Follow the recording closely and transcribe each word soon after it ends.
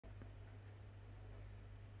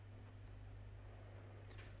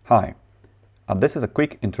Hi, this is a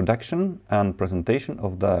quick introduction and presentation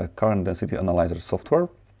of the current density analyzer software,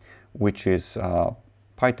 which is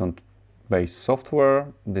Python-based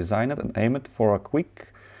software designed and aimed for a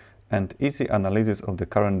quick and easy analysis of the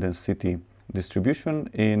current density distribution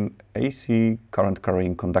in AC current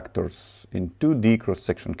carrying conductors in 2D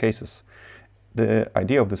cross-section cases. The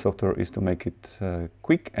idea of the software is to make it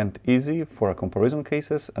quick and easy for comparison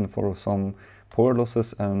cases and for some power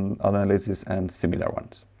losses and analysis and similar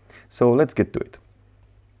ones. So let's get to it.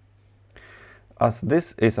 As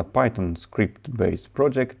this is a Python script-based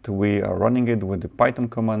project, we are running it with the Python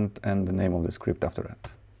command and the name of the script after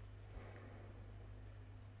that.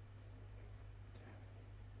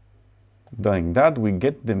 Doing that, we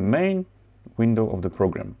get the main window of the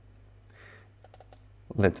program.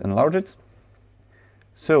 Let's enlarge it.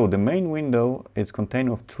 So the main window is contained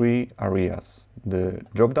of three areas: the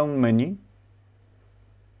drop-down menu,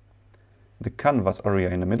 the canvas area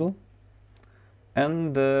in the middle,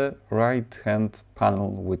 and the right-hand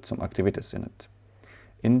panel with some activities in it.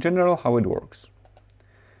 In general, how it works.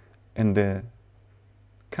 In the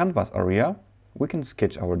canvas area, we can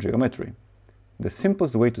sketch our geometry. The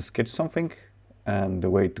simplest way to sketch something and the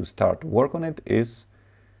way to start work on it is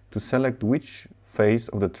to select which phase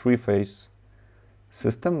of the three-phase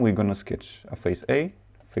system we're going to sketch: a phase A,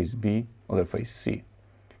 phase B, or the phase C.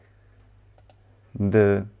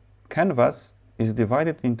 The canvas is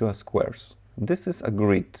divided into squares. This is a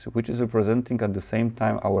grid, which is representing at the same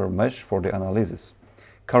time our mesh for the analysis.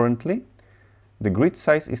 Currently, the grid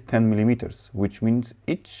size is 10 millimeters, which means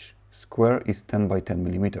each square is 10 by 10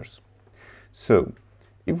 millimeters. So,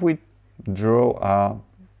 if we draw a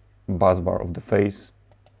bus bar of the phase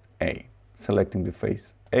A, selecting the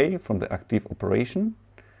phase A from the active operation,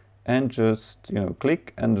 and just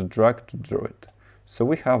click and drag to draw it. So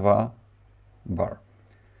we have a bar.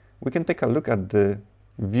 We can take a look at the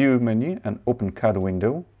View menu and Open CAD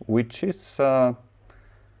window, which is a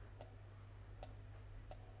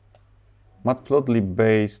Matplotlib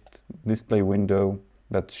based display window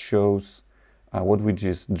that shows what we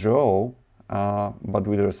just draw, but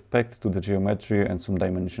with respect to the geometry and some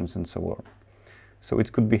dimensions and so on. So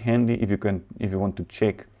it could be handy if you want to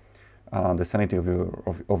check the sanity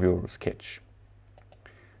of your sketch.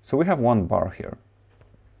 So we have one bar here.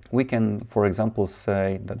 We can, for example,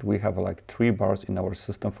 say that we have like 3 bars in our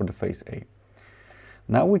system for the phase A.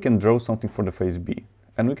 Now we can draw something for the phase B,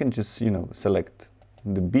 and we can just select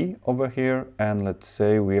the B over here, and let's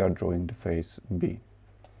say we are drawing the phase B.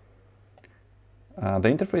 The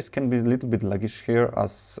interface can be a little bit sluggish here,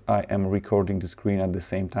 as I am recording the screen at the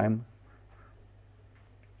same time.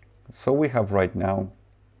 So we have right now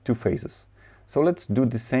 2 phases. So let's do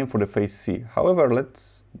the same for the phase C. However,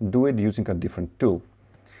 let's do it using a different tool.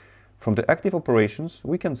 From the active operations,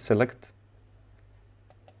 we can select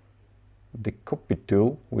the copy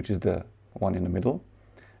tool, which is the one in the middle,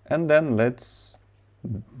 and then let's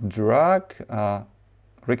drag a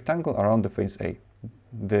rectangle around the phase A.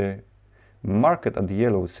 The marked at the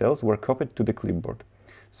yellow cells were copied to the clipboard.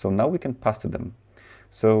 So now we can paste them.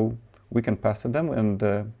 So we can paste them, and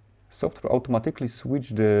the software automatically switch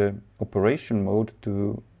the operation mode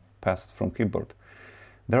to paste from clipboard.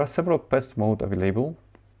 There are several paste modes available.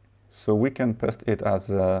 So we can paste it as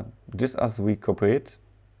just as we copy it,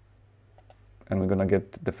 and we're gonna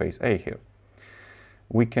get the phase A here.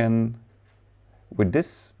 We can, with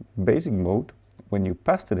this basic mode, when you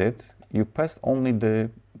pasted it, you paste only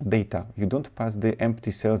the data. You don't pass the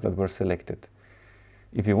empty cells that were selected.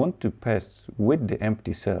 If you want to paste with the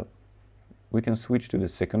empty cell, we can switch to the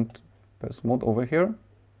second paste mode over here,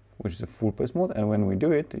 which is a full paste mode, and when we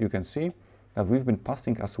do it, you can see that we've been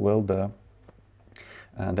passing as well the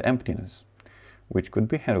emptiness, which could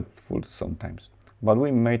be helpful sometimes, but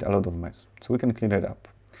we made a lot of mess, so we can clean it up.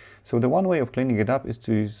 So the one way of cleaning it up is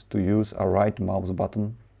to use a right mouse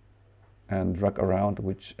button and drag around,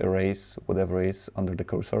 which erase whatever is under the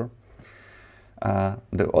cursor.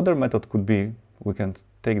 The other method could be, we can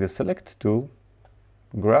take the select tool,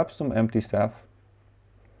 grab some empty stuff,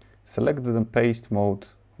 select the paste mode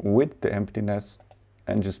with the emptiness,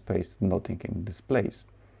 and just paste nothing in this place.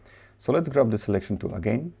 So let's grab the selection tool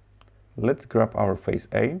again. Let's grab our phase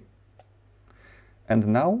A. And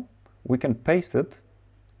now we can paste it,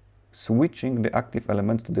 switching the active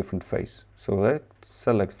elements to different phase. So let's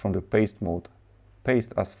select from the paste mode,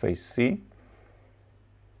 paste as phase C,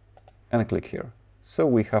 and click here. So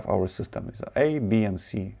we have our system. It's A, B, and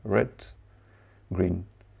C, red, green,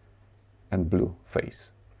 and blue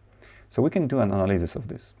phase. So we can do an analysis of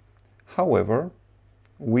this. However,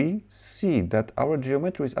 we see that our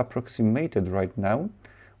geometry is approximated right now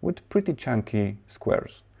with pretty chunky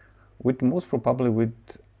squares, with most probably with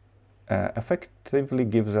effectively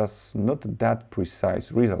gives us not that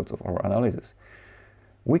precise results of our analysis.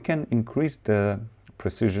 We can increase the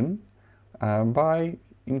precision by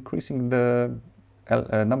increasing the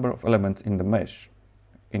number of elements in the mesh.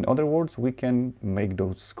 In other words, we can make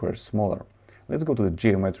those squares smaller. Let's go to the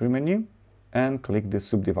geometry menu and click the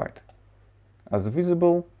subdivide. As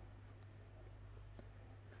visible,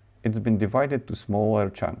 it's been divided to smaller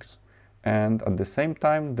chunks, and at the same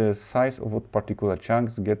time the size of what particular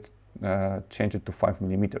chunks get changed to 5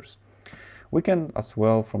 millimeters. We can as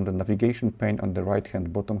well, from the navigation pane on the right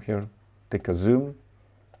hand bottom here, take a zoom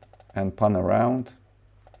and pan around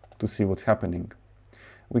to see what's happening.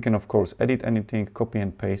 We can of course edit anything, copy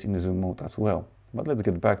and paste in the zoom mode as well. But let's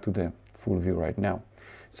get back to the full view right now.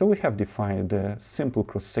 So we have defined the simple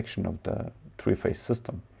cross-section of the three-phase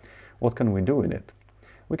system. What can we do with it?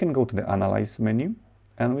 We can go to the Analyze menu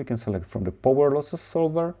and we can select from the Power Losses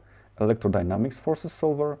Solver, Electrodynamics Forces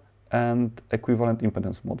Solver, and Equivalent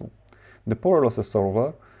Impedance Model. The Power Losses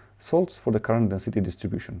Solver solves for the current density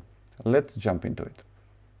distribution. Let's jump into it.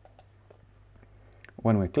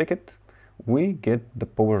 When we click it, we get the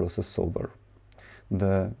Power Losses Solver.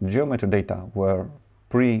 The geometry data were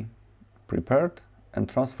prepared and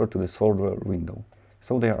transferred to the solver window,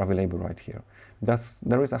 so they are available right here. Thus,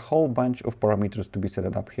 there is a whole bunch of parameters to be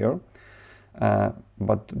set up here,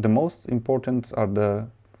 but the most important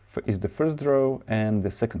is the first row and the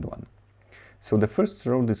second one. So the first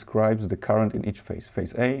row describes the current in each phase,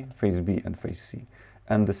 phase A, phase B, and phase C.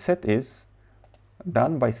 And the set is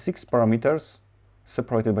done by 6 parameters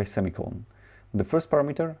separated by semicolon. The first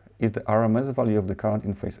parameter is the RMS value of the current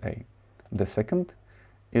in phase A. The second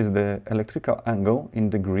is the electrical angle in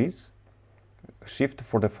degrees shift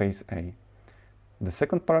for the phase A. The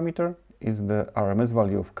second parameter is the RMS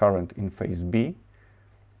value of current in phase B.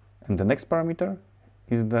 And the next parameter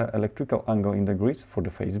is the electrical angle in degrees for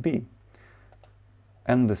the phase B.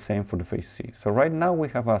 And the same for the phase C. So right now we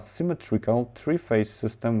have a symmetrical three-phase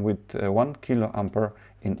system with 1 kiloampere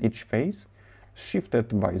in each phase,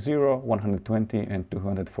 shifted by 0, 120, and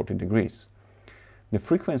 240 degrees. The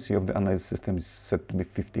frequency of the analysis system is set to be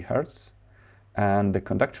 50 Hz, and the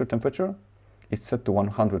conductor temperature is set to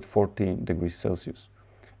 140 degrees Celsius.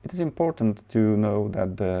 It is important to know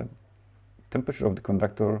that the temperature of the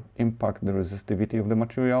conductor impacts the resistivity of the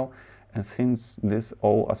material, and since this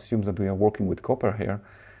all assumes that we are working with copper here,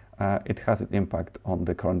 it has an impact on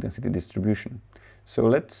the current density distribution. So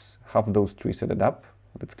let's have those three set up.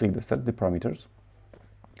 Let's click the Set the Parameters.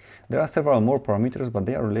 There are several more parameters, but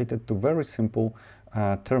they are related to very simple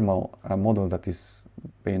thermal model that is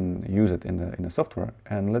being used in the software,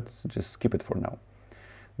 and let's just skip it for now.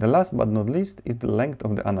 The last but not least is the length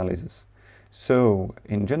of the analysis. So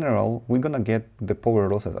in general, we're gonna get the power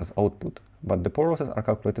losses as output, but the power losses are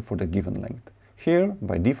calculated for the given length. Here,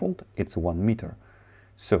 by default, it's 1 meter.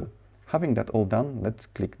 So having that all done, let's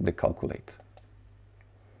click the Calculate.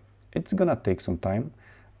 It's gonna take some time,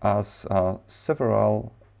 as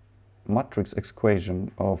several matrix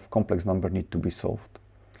equation of complex number need to be solved.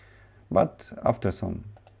 But after some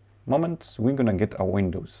moments, we're gonna get our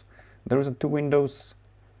windows. There is 2 windows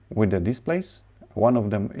with the displays. One of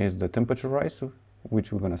them is the temperature rise,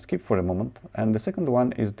 which we're gonna skip for a moment, and the second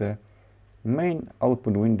one is the main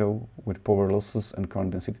output window with power losses and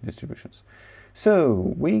current density distributions.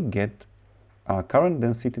 So we get a current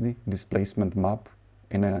density displacement map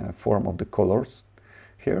in a form of the colors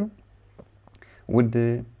here, with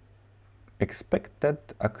the expected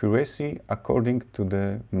accuracy according to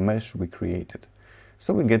the mesh we created.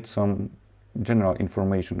 So we get some general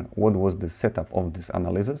information. What was the setup of this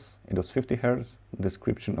analysis? It was 50 Hz,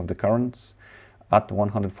 description of the currents at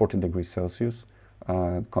 140 degrees Celsius,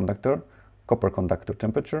 conductor, copper conductor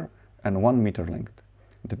temperature, and 1 meter length.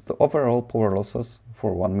 The overall power losses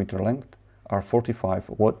for 1 meter length are 45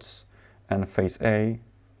 watts, and phase A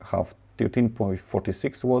have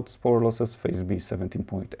 13.46 watts power losses, phase B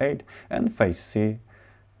 17.8, and phase C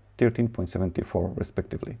 13.74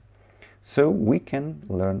 respectively. So we can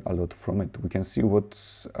learn a lot from it. We can see what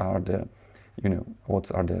are the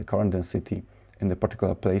current density in the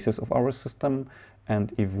particular places of our system,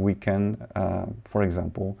 and if we can, for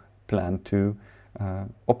example, plan to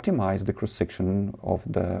optimize the cross-section of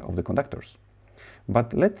the conductors.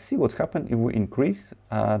 But let's see what's happened if we increase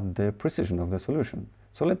the precision of the solution.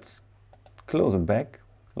 So let's close it back.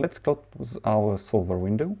 Let's close our solver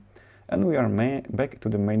window, and we are back to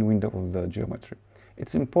the main window of the geometry.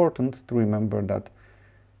 It's important to remember that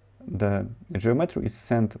the geometry is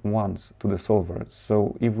sent once to the solver.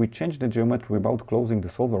 So if we change the geometry without closing the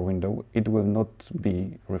solver window, it will not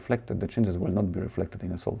be reflected. The changes will not be reflected in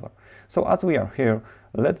the solver. So as we are here,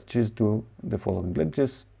 let's just do the following. Let's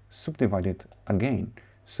just subdivide it again.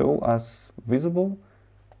 So as visible,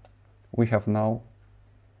 we have now,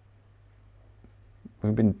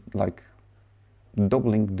 we've been like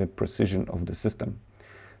doubling the precision of the system.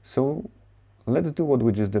 So let's do what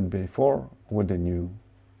we just did before with the new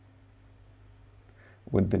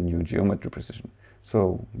geometry precision.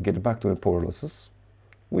 So get back to the power losses.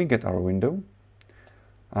 We get our window.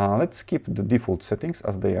 Let's keep the default settings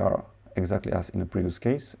as they are, exactly as in the previous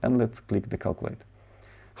case, and let's click the calculate.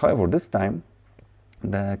 However, this time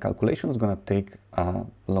the calculation is going to take a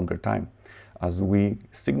longer time, as we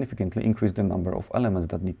significantly increase the number of elements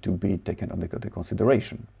that need to be taken under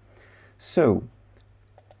consideration. So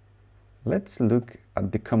let's look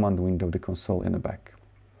at the command window, the console in the back.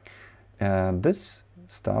 This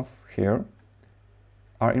stuff here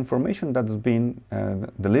are information that's been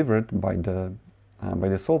delivered by the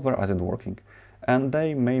solver as it's working, and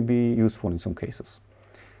they may be useful in some cases.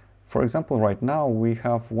 For example, right now we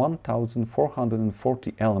have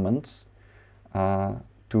 1,440 elements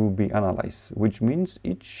to be analyzed, which means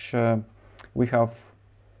each we have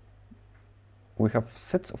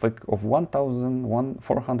sets of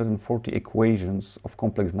 1,440 equations of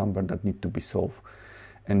complex number that need to be solved.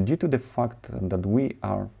 And due to the fact that we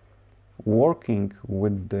are working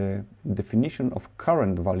with the definition of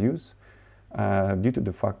current values, due to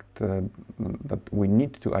the fact that we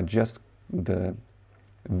need to adjust the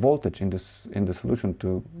voltage in the solution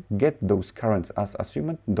to get those currents as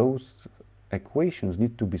assumed, those equations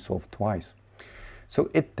need to be solved twice.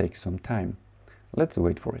 So it takes some time. Let's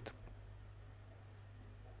wait for it.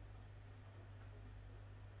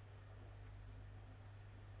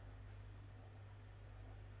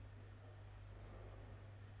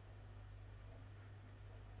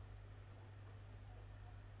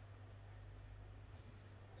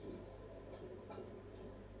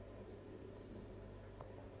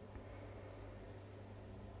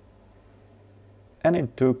 And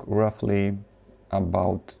it took roughly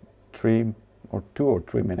about 2 or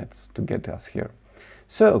 3 minutes to get us here.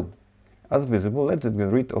 So, as visible, let's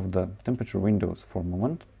get rid of the temperature windows for a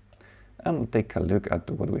moment and take a look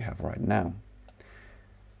at what we have right now.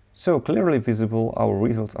 So, clearly visible, our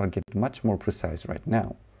results are getting much more precise right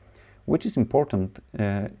now. Which is important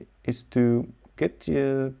is to get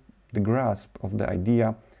the grasp of the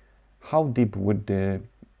idea how deep with the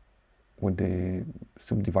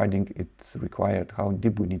subdividing it's required, how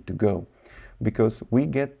deep we need to go, because we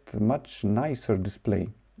get much nicer display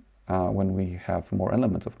when we have more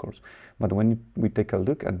elements, of course. But when we take a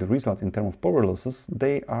look at the results in terms of power losses,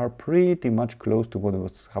 they are pretty much close to what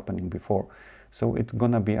was happening before. So it's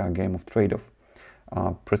gonna be a game of trade-off,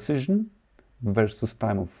 precision versus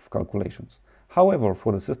time of calculations. However,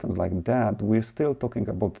 for the systems like that, we're still talking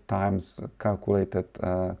about times calculated,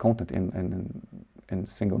 counted in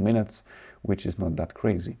single minutes, which is not that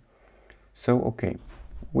crazy. So, okay,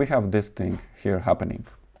 we have this thing here happening.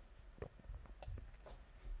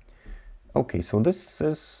 Okay, so this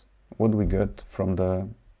is what we get from the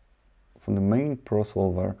main Pro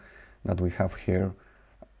solver that we have here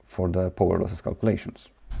for the power losses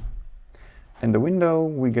calculations. In the window,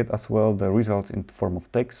 we get as well the results in the form of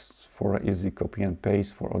text for easy copy and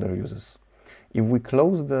paste for other uses. If we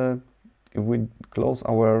close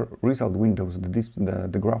our result windows,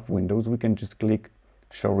 the graph windows, we can just click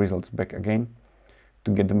show results back again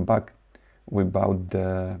to get them back without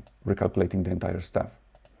recalculating the entire stuff.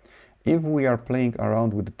 If we are playing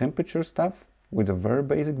around with the temperature stuff, with a very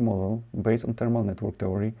basic model based on thermal network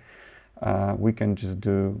theory, we can just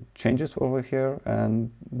do changes over here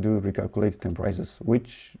and do recalculate temperatures,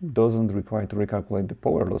 which doesn't require to recalculate the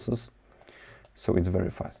power losses, so it's very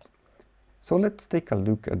fast. So let's take a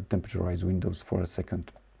look at temperaturized windows for a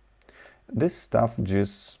second. This stuff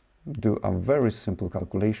just do a very simple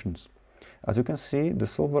calculations. As you can see, the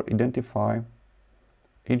solver identify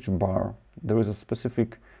each bar. There is a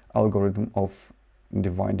specific algorithm of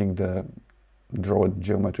dividing the drawed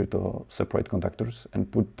geometry to separate conductors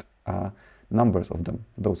and put numbers of them.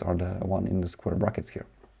 Those are the one in the square brackets here.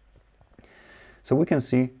 So we can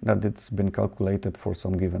see that it's been calculated for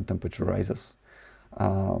some given temperature rises.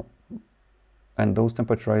 And those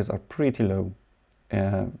temperature rises are pretty low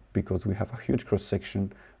because we have a huge cross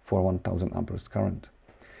section for 1000 amperes current.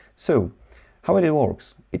 So how it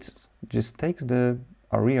works? It just takes the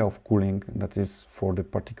area of cooling that is for the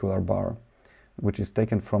particular bar, which is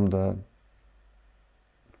taken from the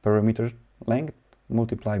perimeter length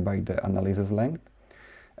multiplied by the analysis length,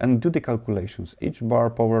 and do the calculations. Each bar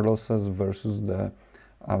power losses versus the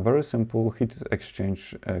very simple heat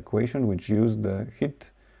exchange equation, which use the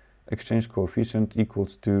heat exchange coefficient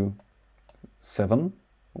equals to 7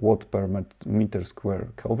 watt per meter square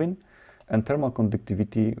Kelvin, and thermal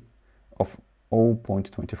conductivity of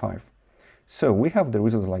 0.25. So we have the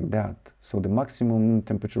results like that. So the maximum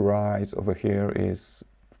temperature rise over here is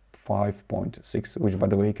 5.6, which by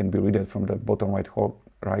the way can be read from the bottom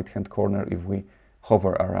right hand corner if we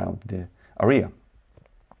hover around the area.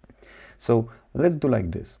 So let's do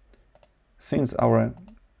like this. Since our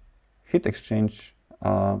heat exchange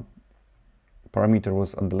parameter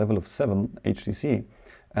was at the level of 7 HCC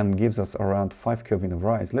and gives us around 5 Kelvin of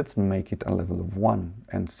rise, let's make it a level of 1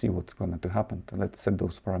 and see what's going to happen. Let's set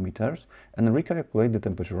those parameters and recalculate the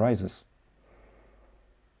temperature rises.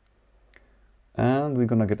 And we're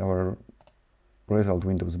going to get our result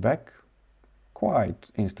windows back quite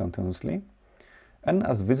instantaneously. And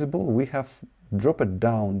as visible, we have dropped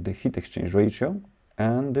down the heat exchange ratio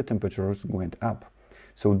and the temperatures went up.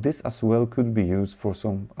 So this as well could be used for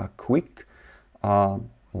some quick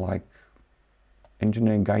like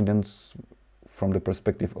engineering guidance from the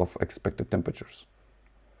perspective of expected temperatures.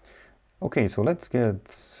 Okay, so let's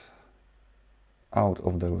get out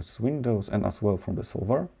of those windows and as well from the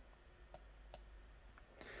solver.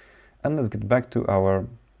 And let's get back to our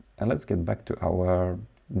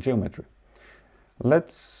geometry.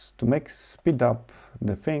 To make speed up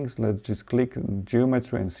the things, let's just click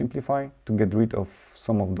geometry and simplify to get rid of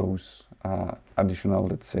some of those additional,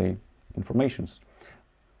 let's say, informations.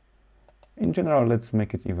 In general, let's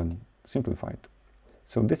make it even simplified.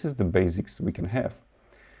 So this is the basics we can have.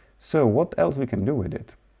 So what else we can do with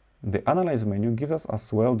it? The Analyze menu gives us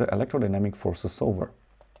as well the electrodynamic forces solver.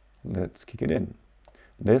 Let's kick it in.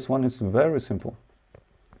 This one is very simple.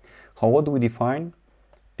 What do we define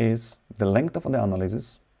is the length of the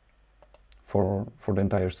analysis for the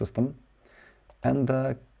entire system and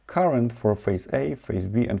the current for phase A, phase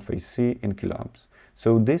B and phase C in kiloamps.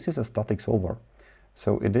 So this is a static solver.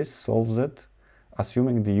 So it solves it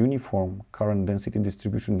assuming the uniform current density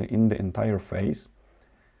distribution in the entire phase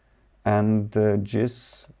and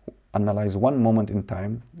just analyze one moment in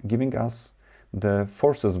time, giving us the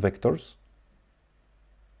forces vectors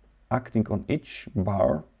acting on each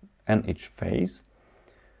bar and each phase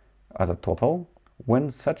as a total when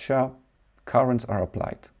such currents are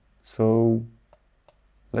applied. So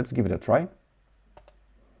let's give it a try.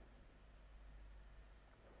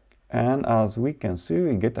 And as we can see,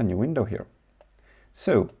 we get a new window here.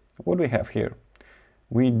 So what do we have here?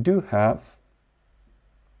 We do have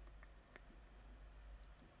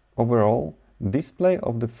overall display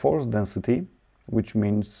of the force density, which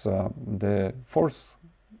means the force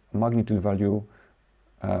magnitude value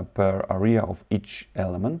per area of each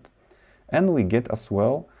element. And we get as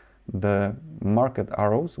well the marked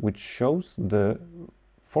arrows, which shows the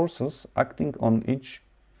forces acting on each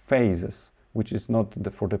phases, which is not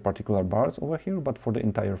for the particular bars over here, but for the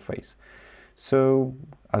entire phase. So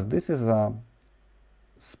as this is a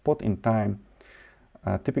spot in time,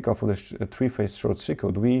 typical for the three-phase short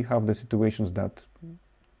circuit, we have the situations that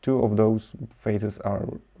two of those phases are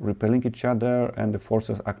repelling each other and the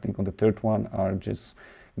forces acting on the third one are just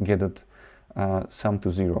gathered sum to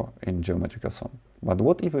zero in geometrical sum. But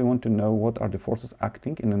what if we want to know what are the forces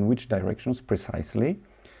acting and in which directions precisely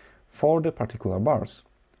for the particular bars?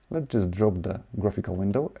 Let's just drop the graphical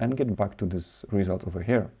window and get back to this result over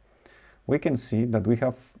here. We can see that we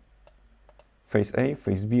have phase A,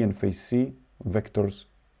 phase B and phase C vectors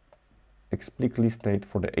explicitly state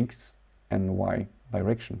for the X and Y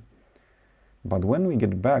direction. But when we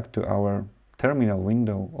get back to our terminal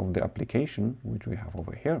window of the application, which we have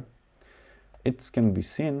over here, it can be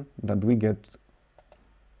seen that we get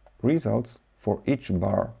results for each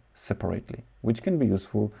bar separately, which can be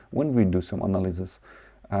useful when we do some analysis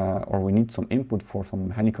or we need some input for some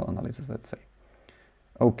mechanical analysis, let's say.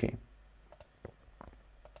 Okay.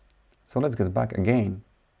 So let's get back again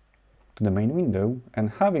to the main window, and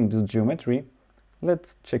having this geometry,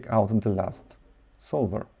 let's check out the last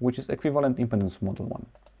solver, which is equivalent impedance model 1.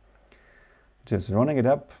 Just running it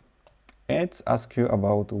up, it asks you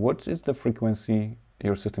about what is the frequency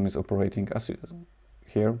your system is operating as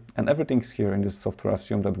here, and everything's here in this software.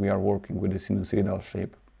 Assume that we are working with the sinusoidal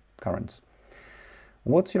shape currents.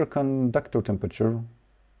 What's your conductor temperature?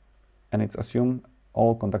 And it's assumed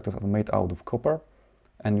all conductors are made out of copper,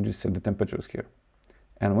 and you just set the temperatures here.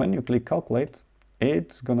 And when you click calculate,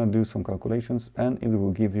 it's gonna do some calculations and it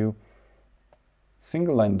will give you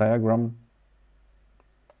single line diagram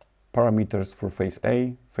parameters for phase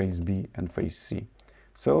A, phase B and phase C.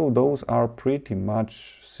 So those are pretty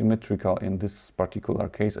much symmetrical in this particular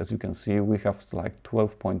case. As you can see, we have like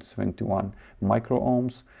 12.71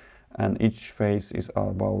 microohms and each phase is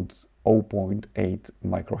about 0.8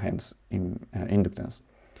 microhenries in inductance.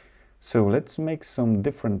 So let's make some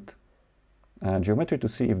different geometry to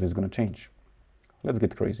see if this is going to change. Let's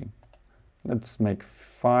get crazy. Let's make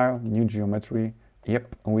file, new geometry.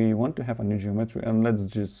 Yep, we want to have a new geometry, and let's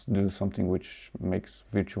just do something which makes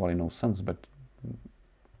virtually no sense, but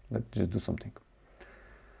let's just do something.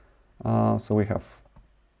 So we have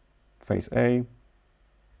face A,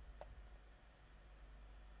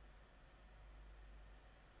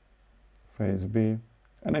 face B,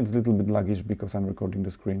 and it's a little bit laggish because I'm recording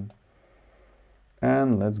the screen.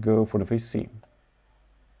 And let's go for the face C.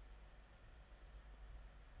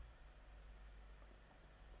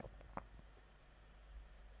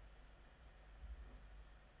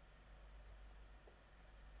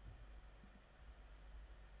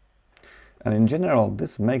 And in general,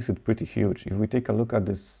 this makes it pretty huge. If we take a look at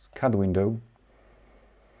this CAD window,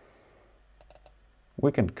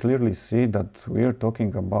 we can clearly see that we are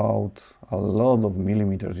talking about a lot of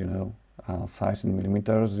millimeters, you know, size in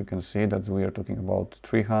millimeters. You can see that we are talking about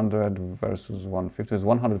 300 versus 150. It's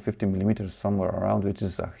 150 millimeters somewhere around, which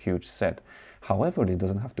is a huge set. However, it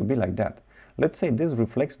doesn't have to be like that. Let's say this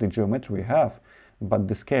reflects the geometry we have, but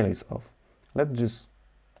the scale is off. Let's just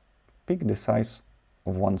pick the size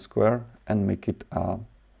of one square and make it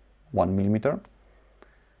 1 millimeter.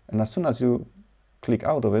 And as soon as you click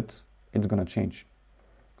out of it, it's going to change.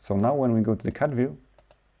 So now when we go to the CAD view,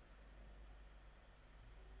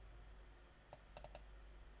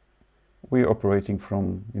 we're operating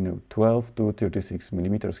from 12 to 36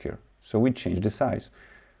 millimeters here. So we change the size,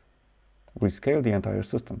 rescale the entire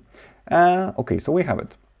system. Okay, so we have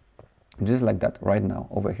it just like that right now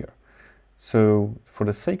over here. So for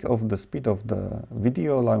the sake of the speed of the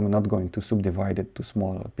video, I'm not going to subdivide it to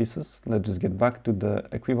smaller pieces. Let's just get back to the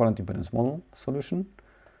equivalent impedance model solution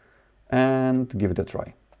and give it a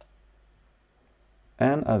try.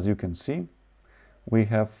 And as you can see, we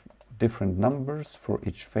have different numbers for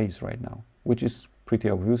each phase right now, which is pretty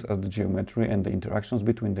obvious as the geometry and the interactions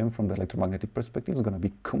between them from the electromagnetic perspective is going to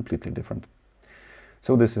be completely different.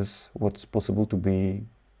 So this is what's possible to be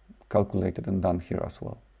calculated and done here as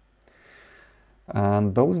well.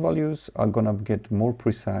 And those values are going to get more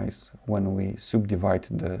precise when we subdivide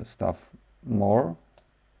the stuff more.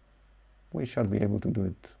 We shall be able to do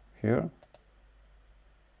it here.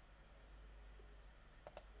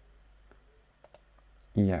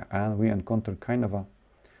 Yeah, and we encounter kind of a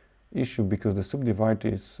issue because the subdivide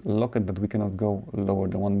is locked that we cannot go lower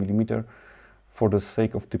than 1 millimeter for the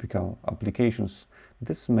sake of typical applications.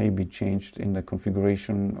 This may be changed in the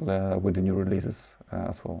configuration with the new releases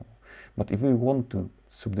as well. But if we want to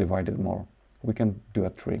subdivide it more, we can do a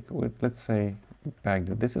trick with, let's say, back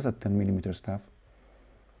that this is a 10 millimeter stuff.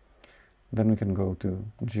 Then we can go to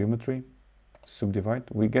geometry, subdivide.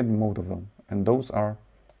 We get both of them, and those are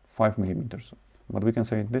 5 millimeters. But we can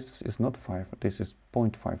say this is not 5, this is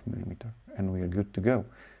 0.5 millimeter, and we are good to go.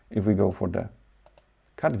 If we go for the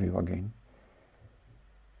CAD view again,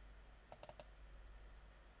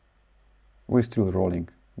 we're still rolling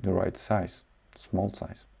the right size, small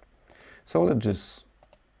size. So let's just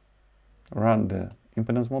run the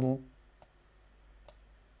impedance model.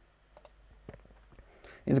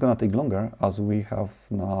 It's going to take longer as we have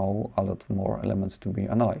now a lot more elements to be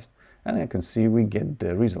analyzed. And you can see we get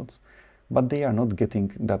the results, but they are not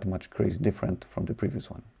getting that much crazy different from the previous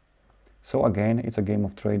one. So again, it's a game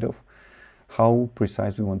of trade-off, how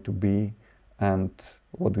precise we want to be and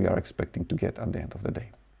what we are expecting to get at the end of the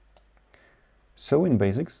day. So in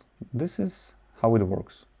basics, this is how it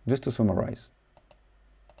works. Just to summarize,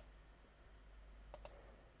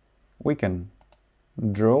 we can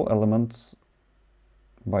draw elements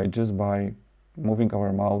just by moving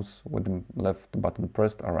our mouse with the left button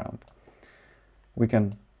pressed around. We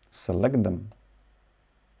can select them,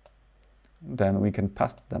 then we can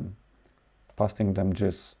pass them, passing them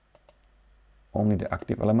just only the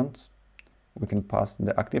active elements. We can pass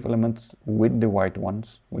the active elements with the white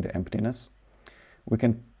ones, with the emptiness. We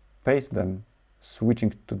can paste them,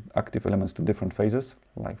 switching to active elements to different phases,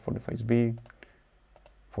 like for the phase B,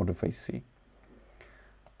 for the phase C.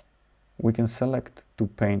 We can select to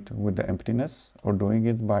paint with the emptiness or doing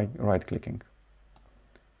it by right-clicking.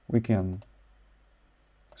 We can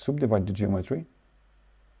subdivide the geometry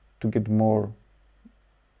to get more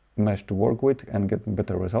mesh to work with and get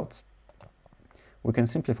better results. We can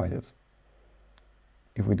simplify it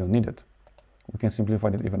if we don't need it. We can simplify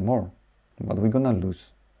it even more, but we're gonna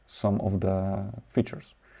lose some of the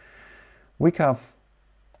features. We have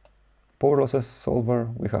power losses solver,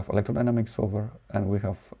 we have electrodynamic solver, and we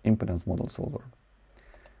have impedance model solver.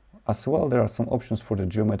 As well, there are some options for the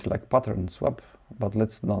geometry like pattern swap, but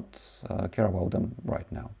let's not care about them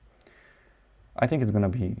right now. I think it's gonna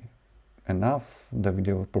be enough. The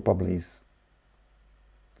video probably is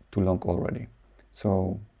too long already.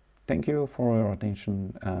 So thank you for your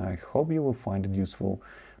attention. I hope you will find it useful.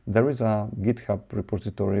 There is a GitHub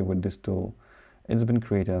repository with this tool. It's been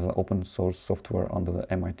created as an open source software under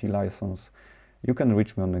the MIT license. You can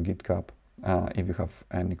reach me on the GitHub if you have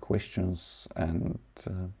any questions and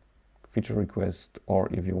feature requests, or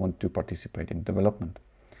if you want to participate in development.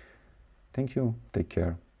 Thank you. Take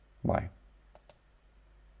care. Bye.